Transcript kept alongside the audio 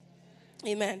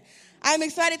Amen. I'm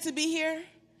excited to be here,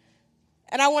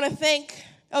 and I want to thank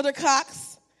Elder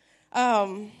Cox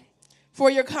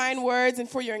for your kind words and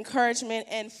for your encouragement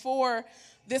and for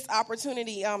this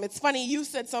opportunity. It's funny, you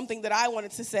said something that I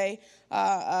wanted to say.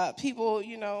 People,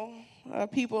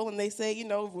 and they say,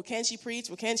 well, can she preach?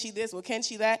 Well, can she this? Well, can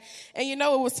she that? And, it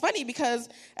was funny because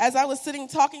as I was sitting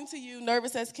talking to you,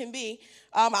 nervous as can be,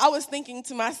 I was thinking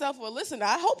to myself, well, listen,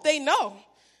 I hope they know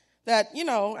that,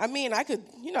 I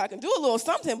can do a little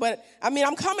something, but,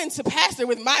 I'm coming to pastor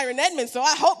with Myron Edmonds, so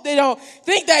I hope they don't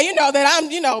think that, that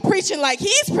I'm, preaching like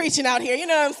he's preaching out here, you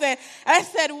know what I'm saying? And I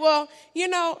said, well,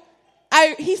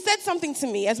 he said something to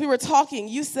me as we were talking.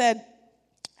 You said,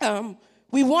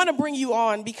 we want to bring you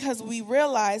on because we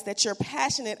realize that you're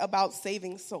passionate about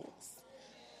saving souls.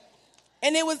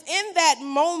 And it was in that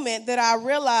moment that I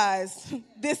realized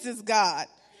this is God.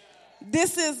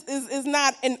 This is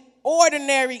not an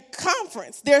ordinary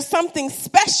conference. There's something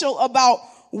special about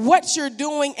what you're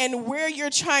doing and where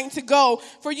you're trying to go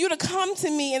for you to come to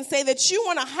me and say that you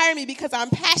want to hire me because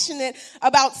I'm passionate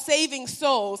about saving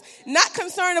souls, not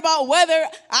concerned about whether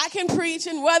I can preach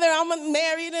and whether I'm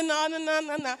married and no.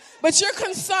 But you're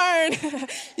concerned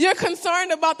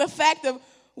about the fact of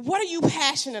what are you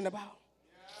passionate about?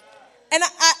 And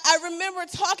I remember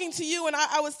talking to you, and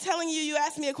I was telling you, you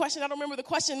asked me a question. I don't remember the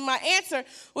question. My answer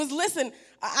was, listen,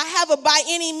 I have a by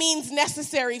any means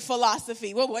necessary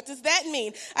philosophy. Well, what does that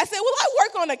mean? I said, well, I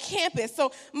work on a campus.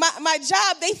 So my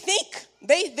job, they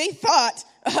thought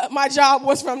my job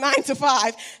was from 9 to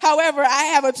 5. However, I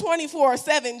have a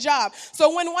 24/7 job.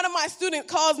 So when one of my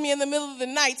students calls me in the middle of the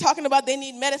night talking about they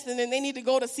need medicine and they need to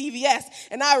go to CVS,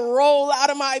 and I roll out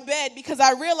of my bed because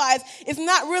I realize it's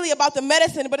not really about the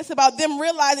medicine, but it's about them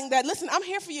realizing that, listen, I'm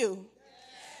here for you.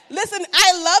 Listen,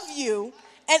 I love you.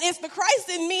 And it's the Christ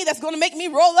in me that's going to make me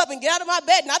roll up and get out of my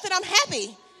bed. Not that I'm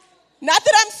happy. Not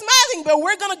that I'm smiling, but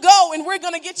we're going to go and we're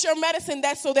going to get your medicine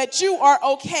so that you are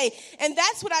okay. And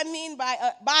that's what I mean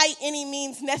by any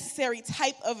means necessary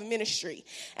type of ministry.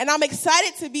 And I'm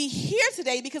excited to be here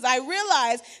today because I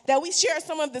realize that we share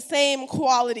some of the same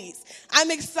qualities.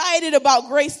 I'm excited about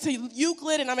Grace to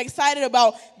Euclid, and I'm excited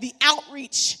about the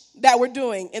outreach that we're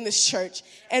doing in this church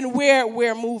and where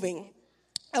we're moving.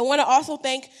 I want to also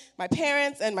thank my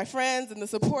parents and my friends and the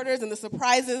supporters and the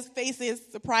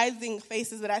surprising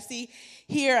faces that I see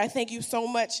here. I thank you so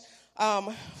much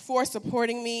for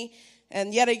supporting me.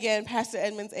 And yet again, Pastor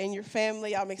Edmonds and your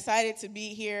family, I'm excited to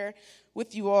be here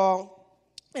with you all.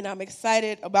 And I'm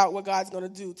excited about what God's going to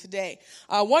do today.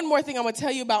 One more thing I'm going to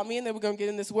tell you about me, and then we're going to get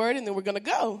in this word, and then we're going to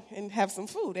go and have some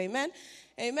food. Amen?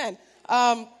 Amen.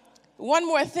 One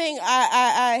more thing.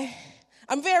 I'm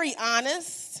very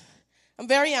honest. I'm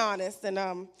very honest, and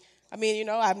I'm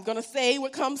going to say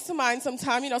what comes to mind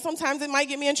sometimes. Sometimes it might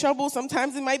get me in trouble,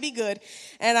 sometimes it might be good.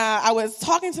 And I was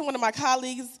talking to one of my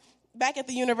colleagues back at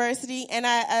the university, and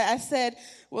I said,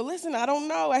 well, listen, I don't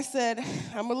know. I said,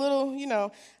 I'm a little,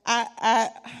 I'm a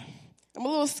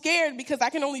little scared because I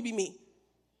can only be me.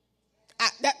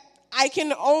 I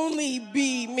can only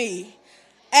be me.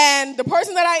 And the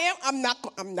person that I am,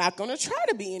 I'm not going to try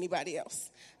to be anybody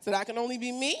else. So I can only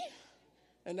be me.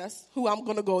 And that's who I'm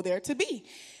going to go there to be.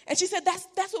 And she said, that's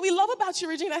what we love about you,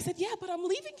 Regina. I said, yeah, but I'm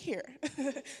leaving here.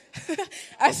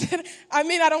 I said, I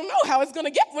don't know how it's going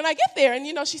to get when I get there. And,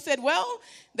 she said, well,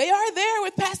 they are there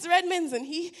with Pastor Edmonds, and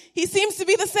he seems to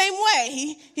be the same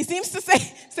way. He seems to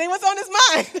say what's on his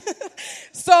mind.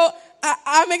 So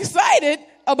I'm excited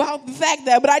about the fact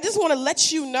that, but I just want to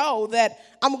let you know that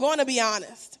I'm going to be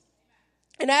honest.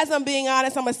 And as I'm being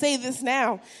honest, I'm going to say this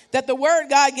now, that the word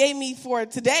God gave me for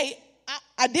today,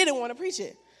 I didn't want to preach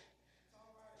it.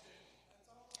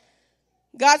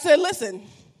 God said, listen,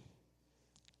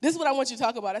 this is what I want you to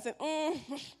talk about. I said, I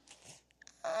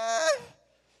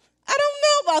don't know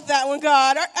about that one,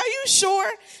 God. Are you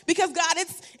sure? Because, God,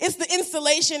 it's the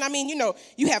installation.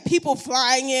 You have people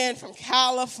flying in from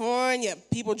California.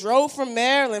 People drove from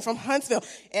Maryland, from Huntsville.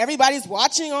 Everybody's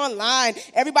watching online.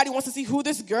 Everybody wants to see who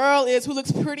this girl is, who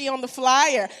looks pretty on the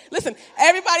flyer. Listen,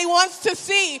 everybody wants to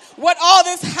see what all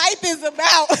this hype is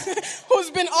about,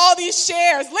 who's been all these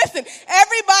shares. Listen,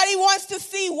 everybody wants to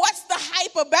see what's the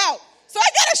hype about. So I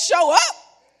got to show up.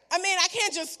 I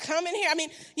can't just come in here.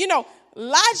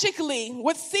 Logically,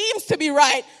 what seems to be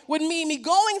right would mean me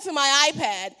going to my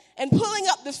iPad and pulling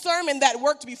up the sermon that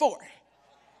worked before.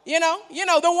 The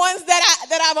ones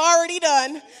that I've already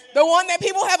done, the one that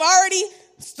people have already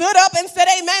stood up and said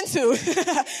amen to,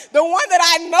 the one that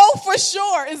I know for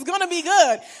sure is going to be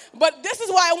good. But this is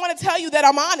why I want to tell you that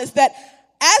I'm honest, that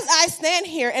as I stand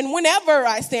here and whenever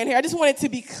I stand here, I just want it to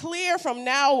be clear from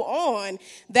now on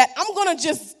that I'm going to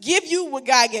just give you what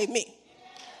God gave me.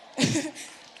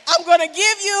 I'm going to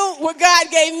give you what God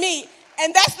gave me.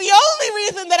 And that's the only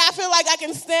reason that I feel like I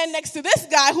can stand next to this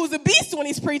guy who's a beast when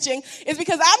he's preaching, is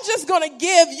because I'm just going to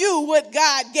give you what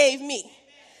God gave me.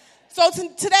 So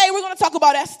today we're going to talk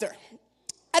about Esther.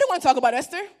 I didn't want to talk about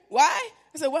Esther. Why?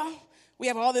 I said, well, we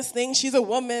have all this thing. She's a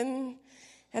woman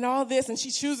and all this, and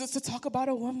she chooses to talk about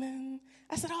a woman.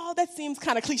 I said, oh, that seems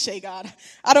kind of cliche, God.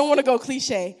 I don't want to go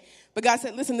cliche. But God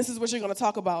said, listen, this is what you're going to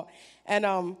talk about.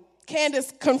 And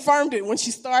Candace confirmed it when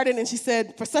she started, and she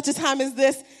said, for such a time as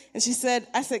this, and she said,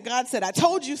 God said, I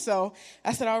told you so.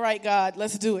 I said, all right, God,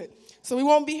 let's do it. So we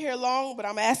won't be here long, but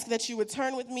I'm asking that you would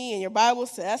turn with me in your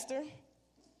Bibles to Esther.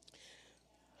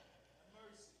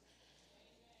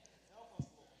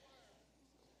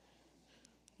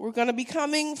 We're going to be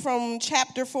coming from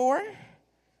chapter 4.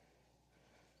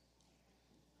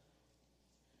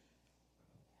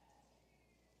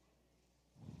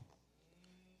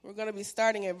 We're going to be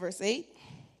starting at verse 8.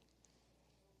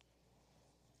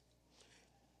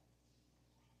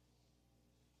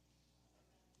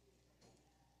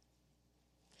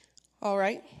 All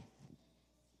right.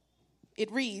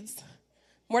 It reads,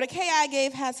 Mordecai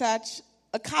gave Hathach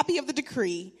a copy of the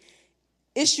decree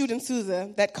issued in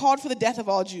Susa that called for the death of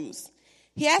all Jews.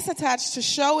 He asked Hathach to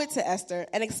show it to Esther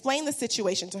and explain the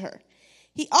situation to her.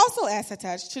 He also asked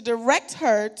Hathach to direct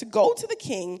her to go to the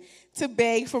king to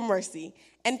beg for mercy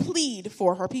and plead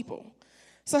for her people.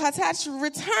 So Hathach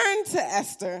returned to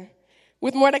Esther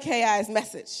with Mordecai's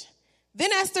message.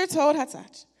 Then Esther told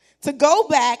Hathach to go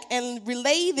back and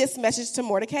relay this message to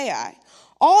Mordecai.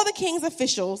 All the king's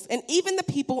officials and even the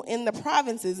people in the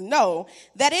provinces know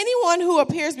that anyone who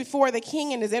appears before the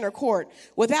king in his inner court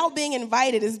without being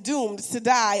invited is doomed to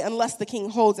die unless the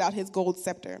king holds out his gold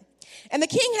scepter. And the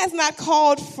king has not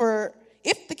called for,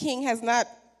 if the king has not,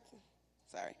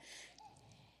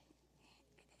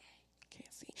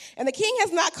 and the king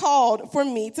has not called for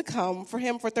me to come for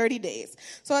him for 30 days.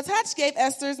 So Hathach gave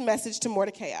Esther's message to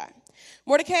Mordecai.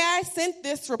 Mordecai sent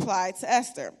this reply to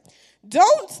Esther.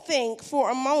 Don't think for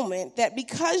a moment that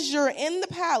because you're in the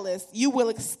palace, you will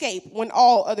escape when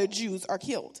all other Jews are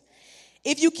killed.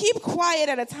 If you keep quiet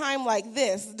at a time like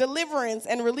this, deliverance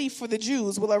and relief for the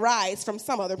Jews will arise from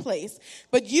some other place,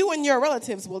 but you and your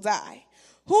relatives will die.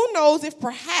 Who knows if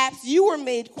perhaps you were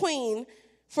made queen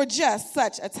for just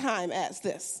such a time as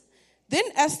this? Then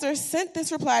Esther sent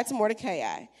this reply to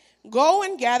Mordecai. Go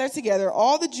and gather together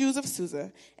all the Jews of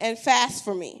Susa and fast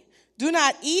for me. Do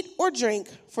not eat or drink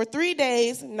for 3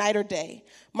 days, night or day.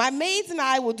 My maids and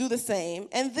I will do the same.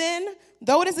 And then,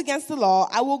 though it is against the law,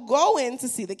 I will go in to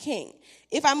see the king.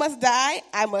 If I must die,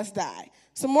 I must die.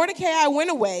 So Mordecai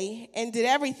went away and did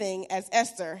everything as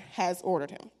Esther has ordered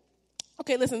him.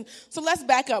 Okay, listen, so let's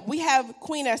back up. We have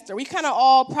Queen Esther. We kind of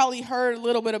all probably heard a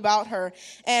little bit about her.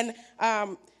 And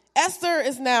Esther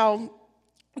is now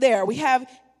there. We have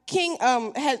King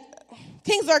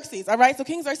Xerxes, all right? So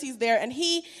King Xerxes there, and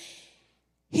he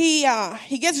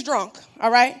gets drunk, all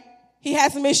right? He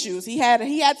had some issues. He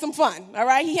had some fun, all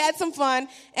right? He had some fun,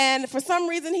 and for some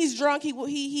reason he's drunk.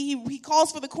 He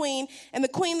calls for the queen, and the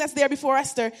queen that's there before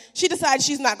Esther, she decides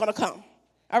she's not going to come,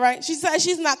 all right? She says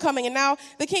she's not coming, and now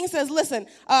the king says, listen,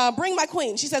 bring my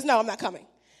queen. She says, no, I'm not coming.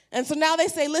 And so now they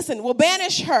say, listen, we'll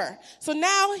banish her. So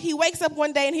now he wakes up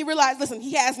one day and he realizes, listen,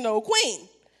 he has no queen.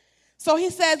 So he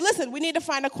says, listen, we need to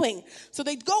find a queen. So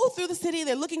they go through the city,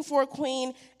 they're looking for a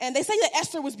queen, and they say that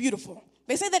Esther was beautiful.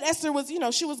 They say that Esther was,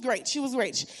 she was great. She was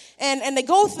great. And they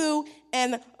go through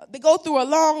a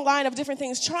long line of different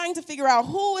things trying to figure out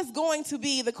who is going to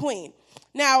be the queen.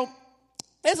 Now,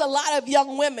 there's a lot of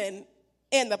young women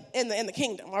in the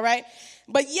kingdom, all right?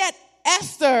 But yet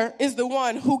Esther is the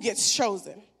one who gets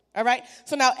chosen. All right.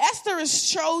 So now Esther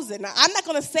is chosen. Now, I'm not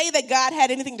going to say that God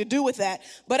had anything to do with that,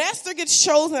 but Esther gets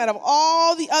chosen out of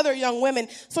all the other young women.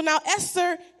 So now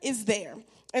Esther is there.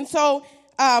 And so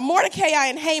Mordecai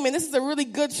and Haman, this is a really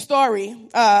good story,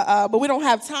 but we don't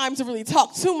have time to really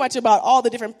talk too much about all the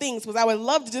different things, because I would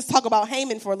love to just talk about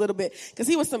Haman for a little bit, because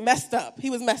he was messed up. He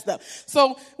was messed up.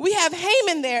 So we have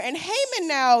Haman there, and Haman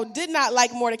now did not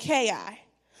like Mordecai,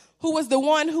 who was the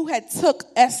one who had took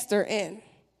Esther in.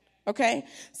 Okay,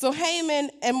 so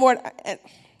Haman and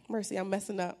Mercy, I'm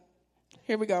messing up.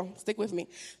 Here we go. Stick with me.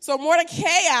 So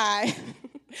Mordecai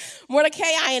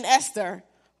and Esther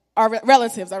are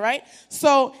relatives, all right?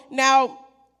 So now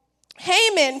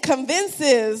Haman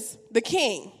convinces the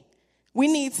king, we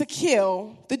need to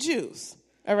kill the Jews,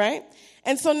 all right?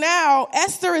 And so now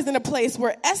Esther is in a place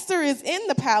where Esther is in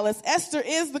the palace. Esther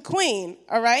is the queen,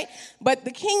 all right? But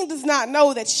the king does not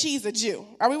know that she's a Jew.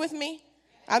 Are we with me?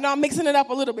 I know I'm mixing it up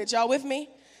a little bit. Y'all with me?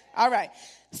 All right.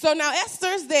 So now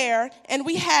Esther's there, and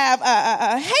we have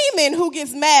Haman who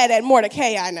gets mad at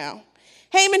Mordecai now.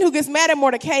 Haman who gets mad at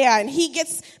Mordecai, and he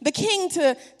gets the king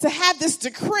to have this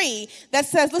decree that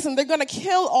says, listen, they're going to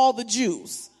kill all the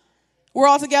Jews. We're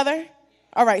all together?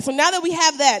 All right, so now that we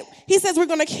have that, he says we're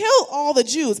going to kill all the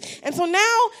Jews. And so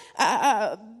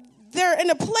now they're in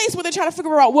a place where they're trying to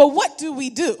figure out, well, what do we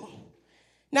do?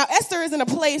 Now, Esther is in a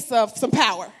place of some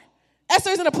power. Esther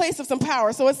is in a place of some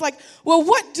power. So it's like, well,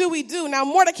 what do we do? Now,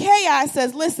 Mordecai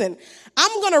says, listen,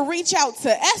 I'm going to reach out to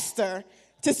Esther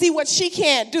to see what she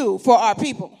can't do for our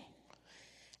people.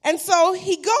 And so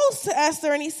he goes to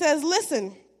Esther and he says,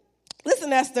 listen,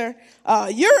 Esther,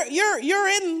 you're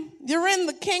in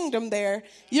the kingdom there.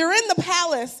 You're in the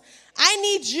palace. I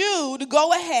need you to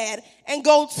go ahead and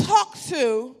go talk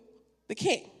to the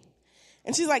king.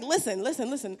 And she's like, listen.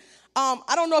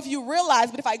 I don't know if you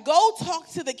realize, but if I go talk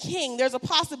to the king, there's a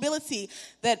possibility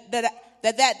that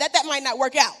might not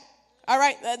work out. All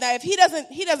right. Now, if he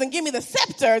doesn't give me the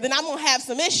scepter, then I'm gonna have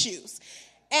some issues.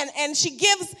 And she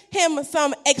gives him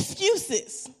some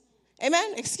excuses.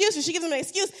 Amen. Excuses. She gives him an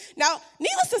excuse. Now,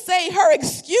 needless to say, her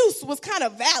excuse was kind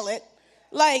of valid.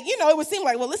 Like, it would seem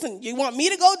like, well, listen, you want me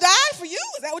to go die for you?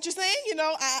 Is that what you're saying?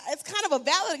 It's kind of a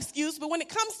valid excuse. But when it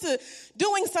comes to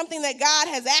doing something that God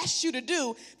has asked you to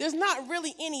do, there's not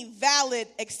really any valid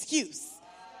excuse.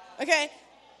 Okay?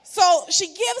 So she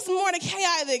gives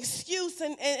Mordecai the excuse,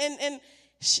 and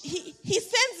he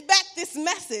sends back this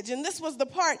message. And this was the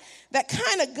part that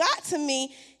kind of got to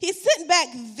me. He sent back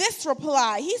this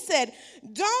reply. He said,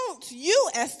 don't you,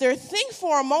 Esther, think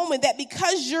for a moment that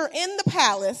because you're in the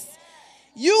palace,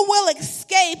 you will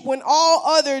escape when all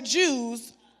other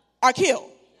Jews are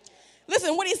killed.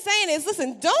 Listen, what he's saying is,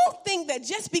 don't think that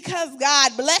just because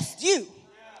God blessed you,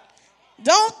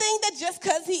 don't think that just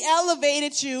because he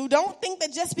elevated you, don't think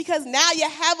that just because now you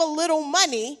have a little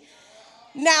money,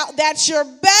 now that you're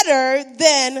better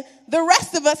than the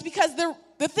rest of us. Because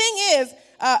the thing is,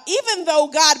 even though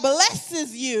God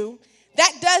blesses you,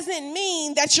 that doesn't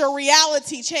mean that your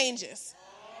reality changes.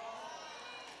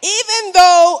 Even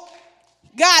though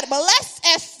God blessed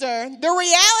Esther, the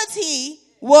reality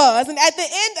was, and at the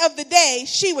end of the day,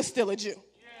 she was still a Jew.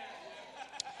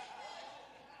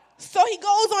 So he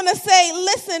goes on to say,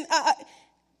 listen,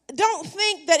 don't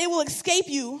think that it will escape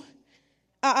you.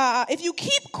 If you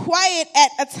keep quiet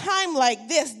at a time like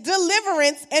this,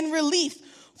 deliverance and relief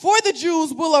for the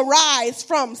Jews will arise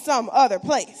from some other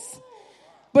place.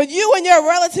 But you and your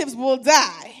relatives will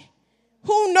die.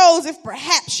 Who knows if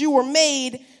perhaps you were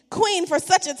made queen for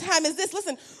such a time as this.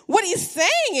 Listen, what he's saying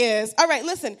is, all right,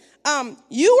 listen,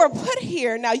 you were put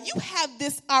here. Now you have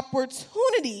this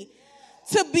opportunity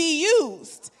to be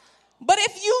used. But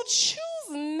if you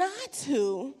choose not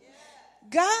to,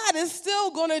 God is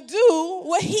still going to do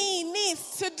what he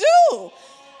needs to do.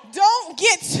 Don't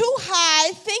get too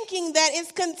high thinking that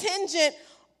it's contingent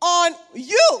on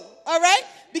you, all right?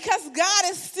 Because God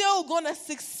is still going to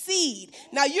succeed.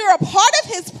 Now, you're a part of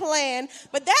his plan,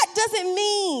 but that doesn't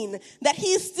mean that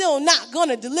he's still not going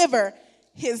to deliver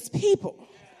his people.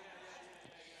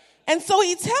 And so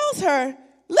he tells her,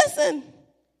 listen,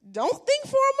 don't think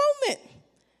for a moment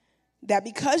that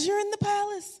because you're in the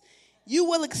palace, you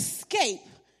will escape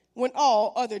when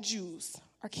all other Jews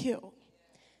are killed.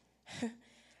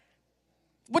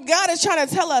 What God is trying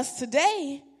to tell us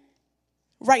today,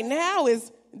 right now,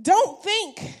 is don't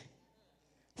think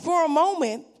for a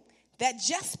moment that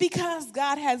just because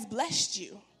God has blessed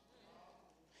you,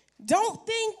 don't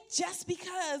think just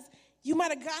because you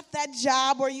might have got that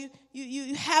job or you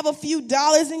have a few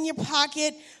dollars in your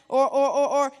pocket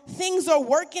or things are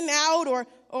working out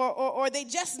or they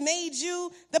just made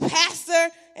you the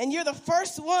pastor and you're the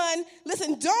first one.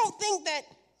 Listen, don't think that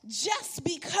just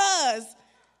because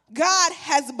God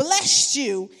has blessed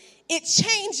you, it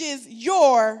changes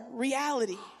your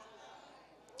reality.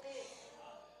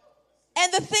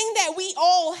 And the thing that we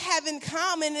all have in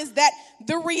common is that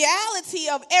the reality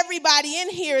of everybody in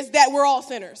here is that we're all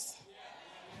sinners.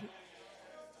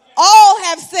 All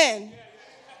have sinned.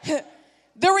 The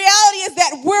reality is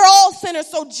that we're all sinners.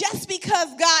 So just because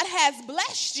God has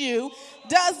blessed you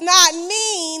does not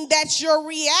mean that your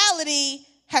reality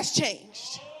has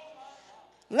changed.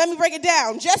 Let me break it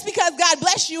down. Just because God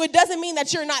blessed you, it doesn't mean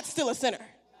that you're not still a sinner.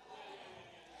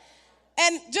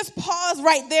 And just pause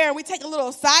right there and we take a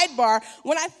little sidebar.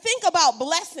 When I think about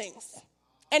blessings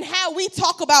and how we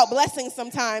talk about blessings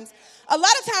sometimes, a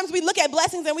lot of times we look at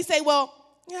blessings and we say, well,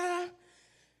 yeah,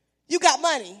 you got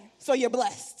money, so you're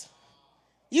blessed.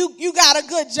 You got a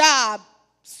good job,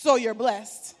 so you're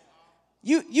blessed.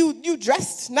 You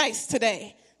dressed nice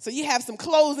today, so you have some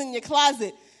clothes in your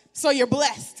closet, so you're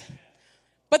blessed.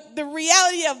 But the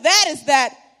reality of that is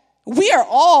that we are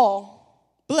all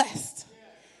blessed.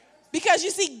 Because you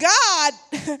see, God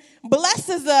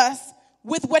blesses us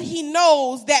with what he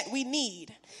knows that we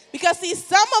need. Because see,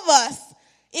 some of us,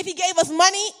 if he gave us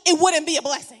money, it wouldn't be a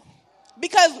blessing.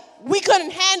 Because we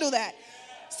couldn't handle that.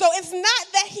 So it's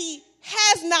not that he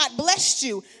has not blessed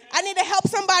you. I need to help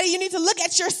somebody. You need to look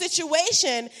at your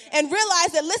situation and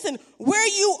realize that, listen, where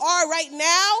you are right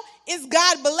now is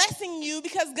God blessing you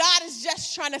because God is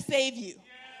just trying to save you.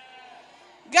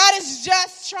 God is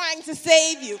just trying to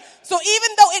save you. So even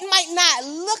though it might not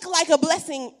look like a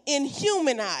blessing in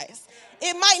human eyes,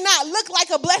 it might not look like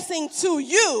a blessing to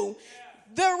you,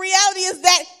 the reality is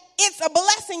that it's a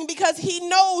blessing because he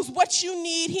knows what you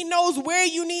need. He knows where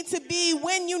you need to be,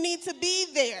 when you need to be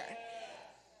there.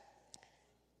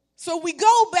 So we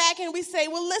go back and we say,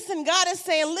 well, listen, God is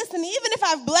saying, listen, even if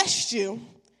I've blessed you,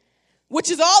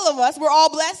 which is all of us, we're all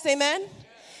blessed, amen?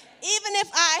 Even if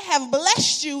I have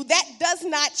blessed you, that does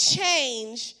not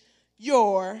change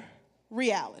your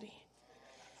reality.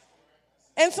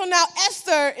 And so now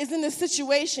Esther is in this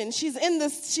situation. She's in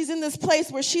this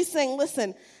place where she's saying,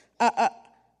 listen,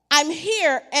 I'm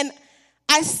here and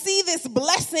I see this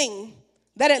blessing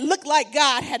that it looked like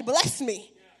God had blessed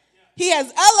me. He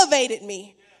has elevated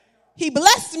me. He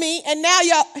blessed me, and now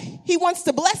he wants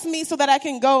to bless me so that I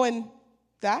can go and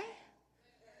die?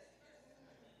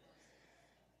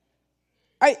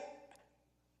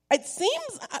 It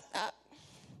seems,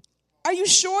 are you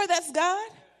sure that's God?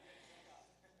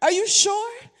 Are you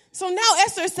sure? So now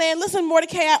Esther is saying, listen,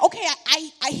 Mordecai, okay,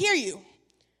 I hear you.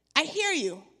 I hear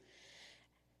you.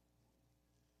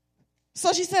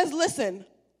 So she says, listen,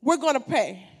 we're going to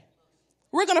pray.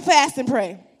 We're going to fast and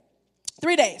pray.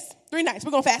 3 days, 3 nights,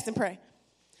 we're going to fast and pray.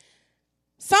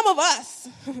 Some of us,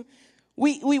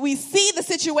 we see the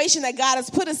situation that God has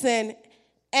put us in,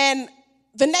 and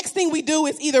the next thing we do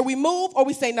is either we move or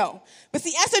we say no. But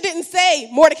see, Esther didn't say,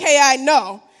 Mordecai,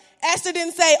 no. Esther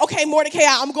didn't say, okay, Mordecai,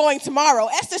 I'm going tomorrow.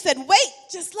 Esther said, wait,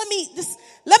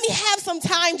 let me have some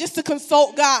time just to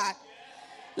consult God.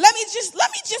 Let me just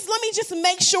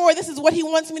make sure this is what he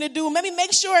wants me to do. Maybe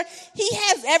make sure he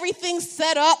has everything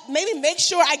set up. Maybe make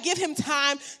sure I give him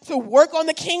time to work on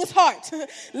the king's heart.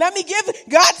 Let me give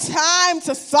God time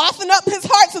to soften up his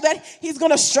heart so that he's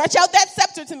going to stretch out that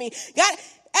scepter to me.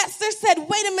 Esther said,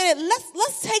 wait a minute,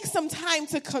 let's take some time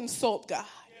to consult God.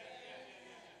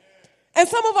 And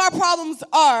some of our problems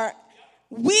are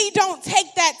we don't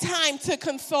take that time to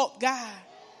consult God.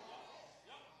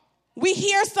 We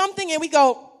hear something and we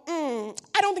go,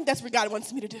 I don't think that's what God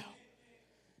wants me to do.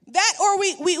 That, or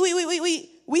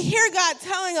we hear God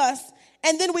telling us,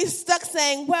 and then we stuck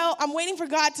saying, well, I'm waiting for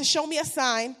God to show me a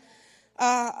sign.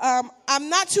 I'm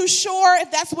not too sure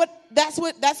if that's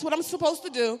what I'm supposed to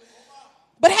do.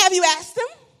 But have you asked him?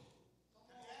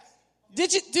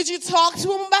 Did you talk to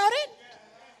him about it?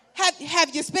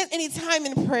 Have you spent any time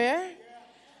in prayer?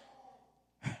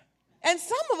 And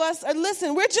some of us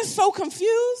we're just so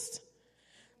confused.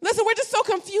 Listen, we're just so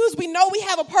confused. We know we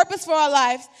have a purpose for our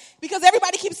lives because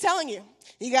everybody keeps telling you,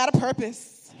 you got a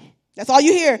purpose. That's all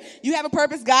you hear. You have a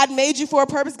purpose. God made you for a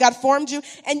purpose. God formed you.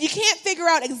 And you can't figure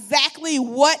out exactly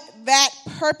what that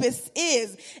purpose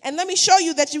is. And let me show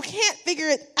you that you can't figure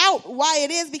it out why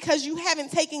it is because you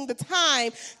haven't taken the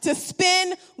time to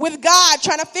spend with God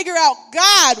trying to figure out,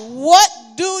 God, what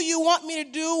do you want me to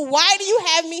do? Why do you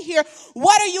have me here?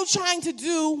 What are you trying to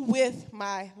do with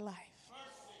my life?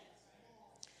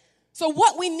 So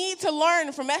what we need to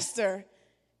learn from Esther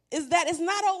is that it's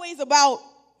not always about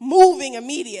moving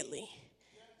immediately.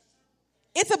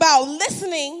 It's about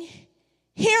listening,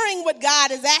 hearing what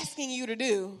God is asking you to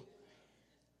do,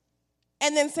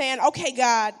 and then saying, okay,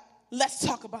 God, let's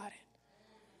talk about it.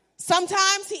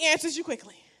 Sometimes he answers you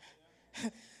quickly.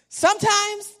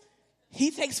 Sometimes he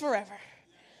takes forever.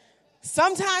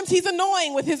 Sometimes he's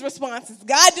annoying with his responses.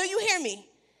 God, do you hear me?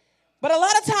 But a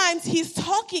lot of times he's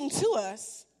talking to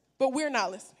us, but we're not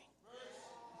listening.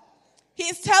 He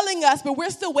is telling us, but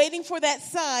we're still waiting for that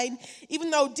sign,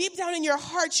 even though deep down in your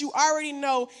heart you already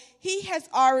know he has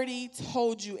already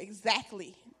told you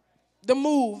exactly the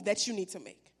move that you need to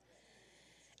make.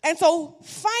 And so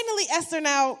finally Esther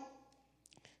now,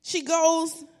 she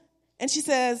goes and she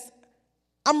says,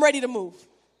 I'm ready to move.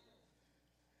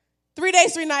 3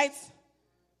 days, 3 nights.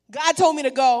 God told me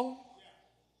to go.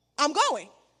 I'm going.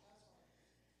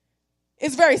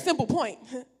 It's a very simple point.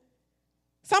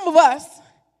 Some of us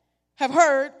have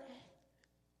heard,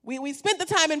 we spent the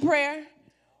time in prayer.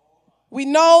 We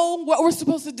know what we're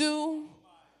supposed to do.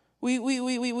 We've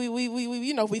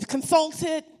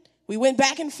consulted. We went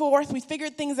back and forth. We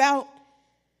figured things out.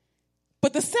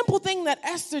 But the simple thing that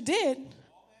Esther did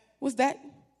was that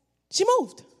She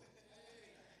moved.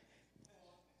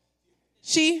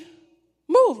 She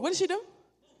moved. What did she do?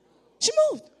 She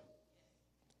moved.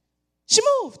 She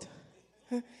moved.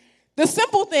 The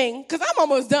simple thing, because I'm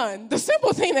almost done, the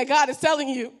simple thing that God is telling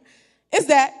you is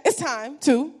that it's time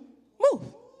to move.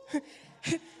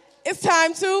 It's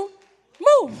time to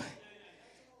move.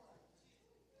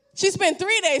 She spent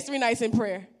 3 days, 3 nights in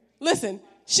prayer. Listen,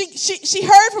 she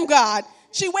heard from God.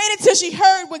 She waited till she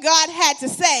heard what God had to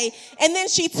say, and then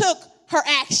she took her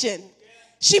action.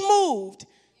 She moved.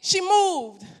 She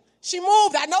moved. She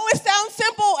moved. I know it sounds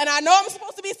simple, and I know I'm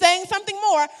supposed to be saying something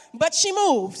more, but she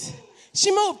moved.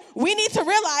 She moved. We need to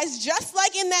realize, just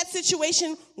like in that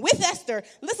situation with Esther,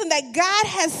 listen, that God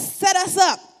has set us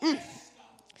up.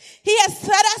 He has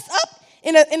set us up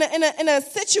in a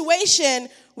situation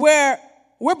where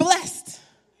we're blessed.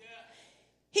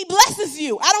 He blesses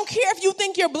you. I don't care if you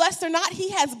think you're blessed or not. He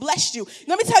has blessed you.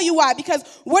 Let me tell you why. Because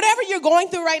whatever you're going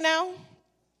through right now,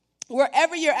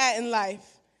 wherever you're at in life,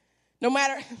 no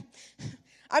matter,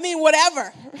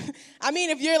 whatever.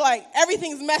 If you're like,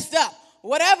 everything's messed up,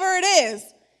 whatever it is,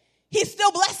 he's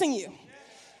still blessing you.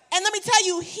 And let me tell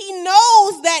you, he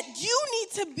knows that you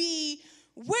need to be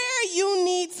where you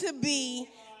need to be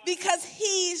because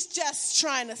he's just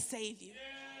trying to save you.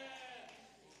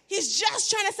 He's just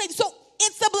trying to save you. So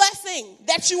it's a blessing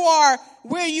that you are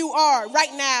where you are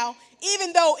right now,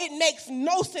 even though it makes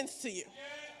no sense to you.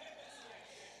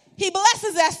 He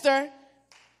blesses Esther.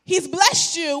 He's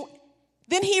blessed you.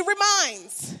 Then he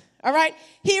reminds, all right?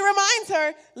 He reminds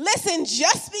her, listen,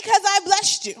 just because I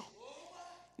blessed you,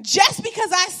 just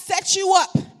because I set you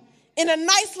up in a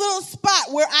nice little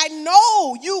spot where I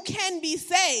know you can be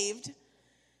saved,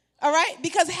 all right?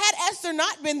 Because had Esther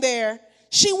not been there,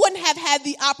 she wouldn't have had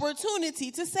the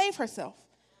opportunity to save herself.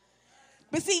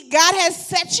 But see, God has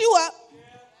set you up.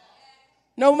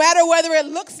 No matter whether it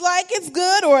looks like it's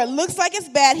good or it looks like it's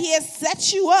bad, he has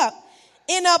set you up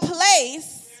in a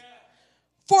place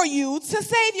for you to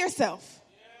save yourself.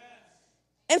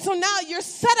 And so now you're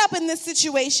set up in this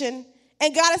situation,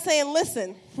 and God is saying,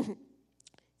 listen,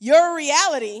 your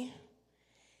reality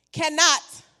cannot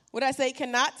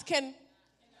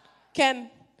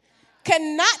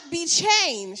be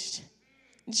changed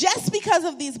just because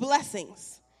of these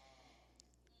blessings.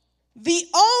 The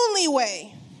only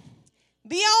way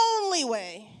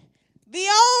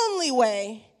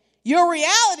your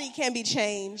reality can be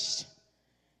changed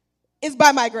is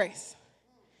by my grace.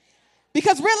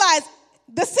 Because realize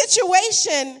the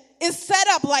situation is set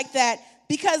up like that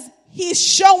because he's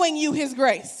showing you his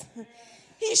grace.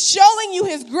 He's showing you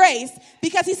his grace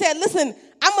because he said, listen,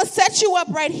 I'm going to set you up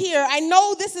right here. I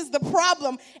know this is the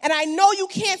problem, and I know you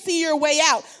can't see your way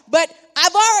out, but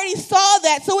I've already saw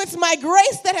that, so it's my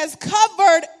grace that has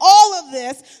covered all of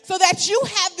this so that you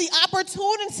have the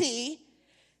opportunity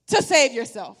to save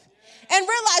yourself. And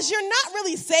realize you're not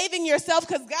really saving yourself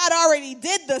because God already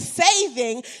did the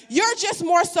saving. You're just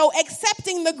more so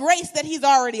accepting the grace that he's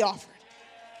already offered.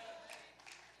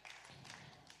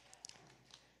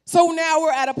 So now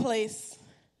we're at a place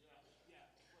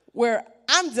where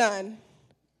I'm done.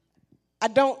 I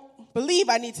don't believe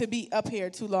I need to be up here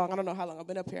too long. I don't know how long I've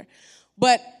been up here.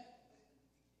 But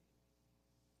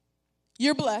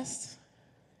you're blessed.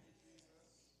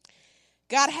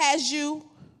 God has you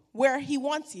where he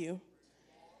wants you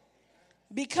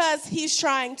because he's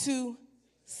trying to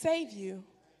save you.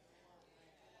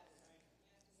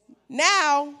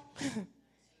 Now,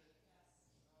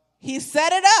 he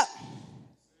set it up.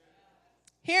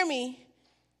 Hear me.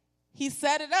 He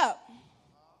set it up.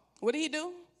 What did he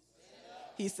do?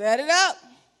 He set it up.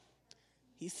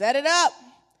 He set it up.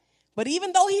 But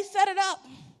even though he set it up,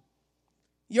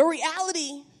 your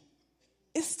reality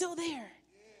is still there.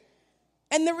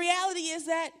 And the reality is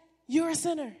that you're a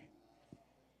sinner.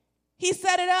 He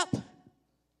set it up,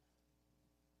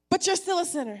 but you're still a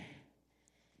sinner.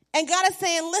 And God is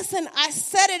saying, listen, I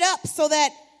set it up so that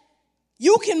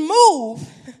you can move.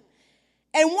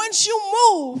 And once you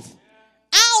move,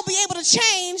 I'll be able to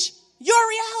change your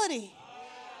reality.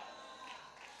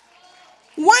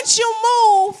 Once you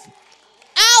move,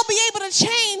 I'll be able to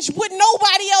change what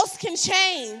nobody else can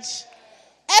change.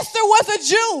 Esther was a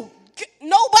Jew.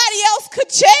 Nobody else could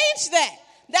change that.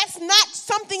 That's not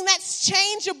something that's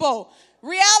changeable.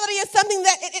 Reality is something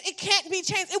that it can't be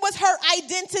changed. It was her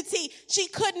identity. She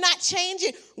could not change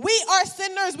it. We are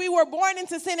sinners. We were born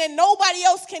into sin, and nobody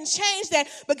else can change that.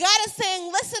 But God is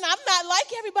saying, listen, I'm not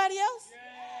like everybody else.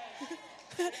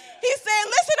 He's saying,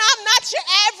 listen, I'm not your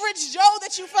average Joe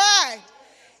that you find.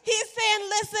 He's saying,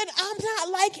 listen, I'm not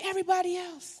like everybody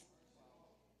else.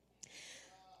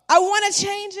 I want to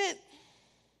change it.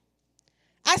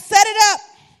 I set it up.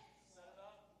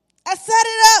 I set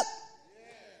it up.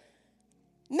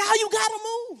 Now you got to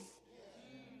move.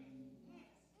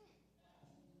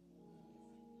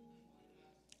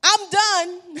 I'm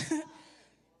done.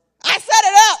 I set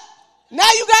it up. Now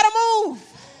you got to move.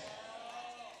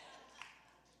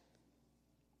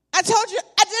 I told you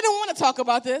I didn't want to talk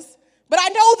about this, but I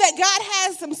know that God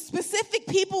has some specific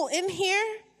people in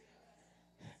here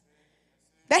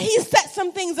that he set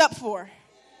some things up for.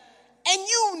 And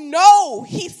you know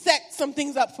he set some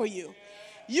things up for you.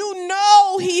 You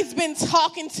know he's been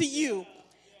talking to you.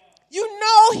 You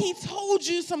know he told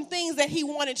you some things that he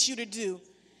wanted you to do.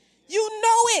 You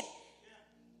know it.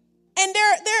 And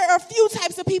there are a few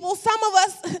types of people. Some of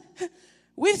us,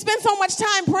 we've spent so much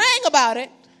time praying about it,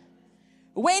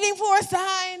 waiting for a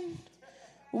sign,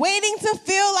 waiting to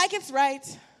feel like it's right,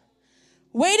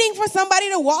 waiting for somebody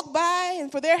to walk by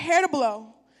and for their hair to blow.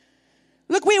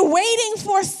 Look, we're waiting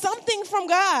for something from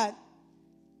God.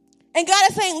 And God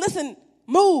is saying, listen,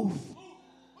 move.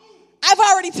 I've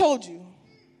already told you.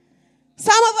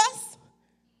 Some of us,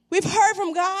 we've heard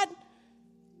from God,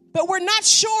 but we're not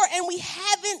sure, and we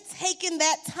haven't taken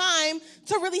that time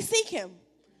to really seek him.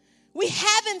 We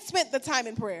haven't spent the time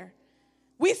in prayer.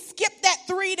 We skipped that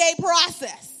 3-day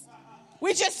process.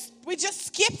 We just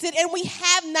skipped it, and we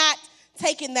have not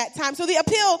taken that time. So the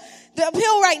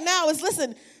appeal right now is,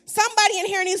 listen, somebody in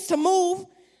here needs to move.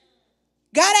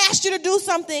 God asked you to do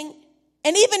something,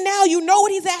 and even now you know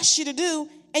what he's asked you to do,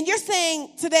 and you're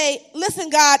saying today, listen,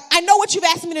 God, I know what you've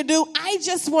asked me to do. I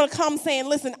just want to come saying,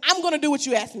 listen, I'm going to do what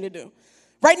you asked me to do.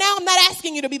 Right now, I'm not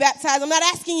asking you to be baptized. I'm not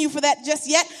asking you for that just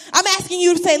yet. I'm asking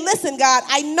you to say, listen, God,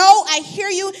 I know, I hear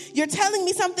you. You're telling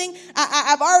me something.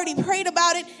 I've already prayed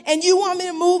about it, and you want me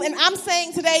to move. And I'm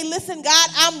saying today, listen, God,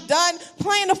 I'm done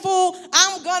playing the fool.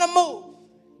 I'm going to move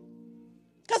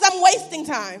because I'm wasting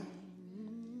time.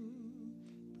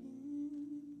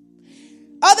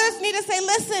 Others need to say,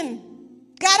 listen,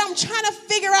 God, I'm trying to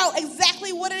figure out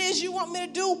exactly what it is you want me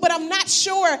to do, but I'm not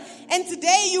sure. And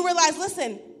today you realize,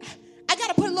 listen, I got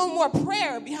to put a little more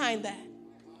prayer behind that.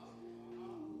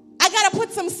 I got to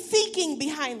put some seeking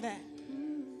behind that.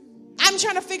 I'm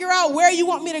trying to figure out where you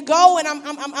want me to go, and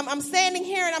I'm standing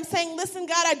here and I'm saying, listen,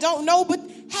 God, I don't know, but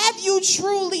have you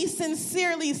truly,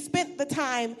 sincerely spent the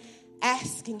time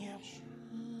asking him?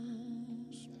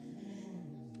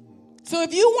 So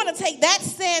if you want to take that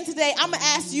stand today, I'm going to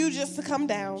ask you just to come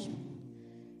down.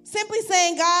 Simply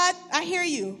saying, God, I hear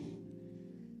you.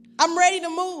 I'm ready to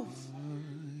move.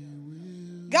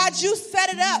 God, you set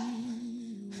it up.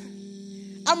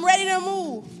 I'm ready to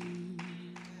move.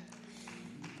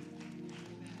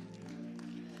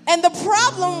 And the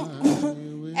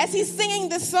problem, as he's singing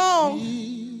this song,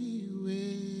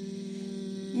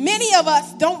 many of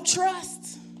us don't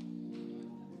trust.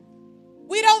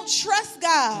 We don't trust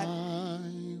God.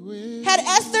 Had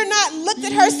Esther not looked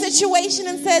at her situation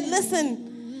and said,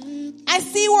 listen, I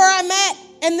see where I'm at,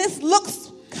 and this looks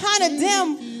kind of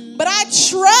dim, but I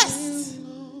trust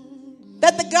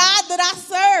that the God that I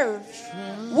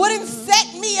serve wouldn't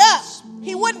set me up.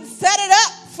 He wouldn't set it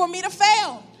up for me to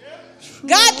fail.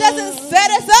 God doesn't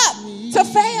set us up to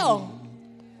fail.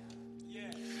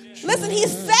 Listen, he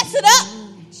sets it up.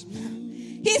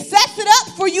 He sets it up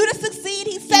for you to succeed.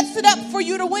 He sets it up for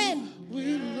you to win.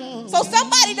 So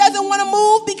somebody doesn't want to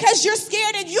move because you're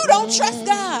scared and you don't trust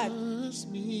God.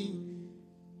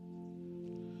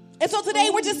 And so today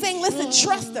we're just saying, listen,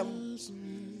 trust him.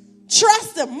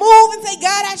 Trust him. Move and say,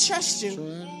 God, I trust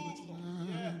you.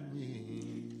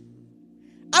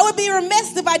 I would be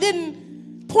remiss if I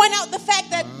didn't point out the fact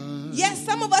that, yes,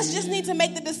 some of us just need to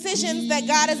make the decisions that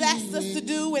God has asked us to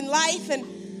do in life.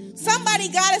 And somebody,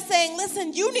 God is saying,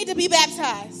 listen, you need to be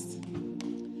baptized.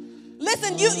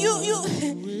 Listen, you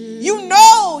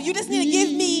know you just need to give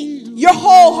me your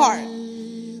whole heart.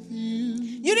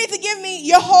 You need to give me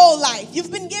your whole life.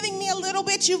 You've been giving me a little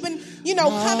bit. You've been,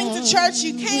 coming to church.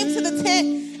 You came to the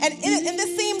tent. And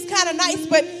this seems kind of nice,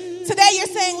 but today you're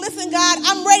saying, listen, God,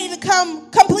 I'm ready to come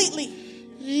completely.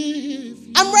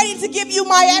 I'm ready to give you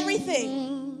my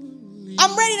everything.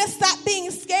 I'm ready to stop being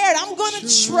scared. I'm going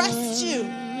to trust you.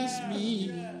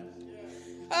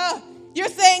 You're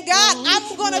saying, God,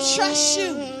 I'm going to trust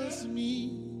you.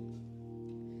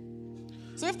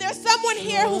 So if there's someone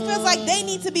here who feels like they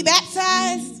need to be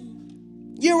baptized,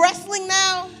 you're wrestling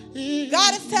now,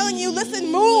 God is telling you, listen,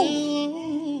 move.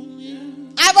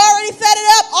 I've already set it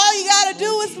up. All you got to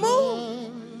do is move.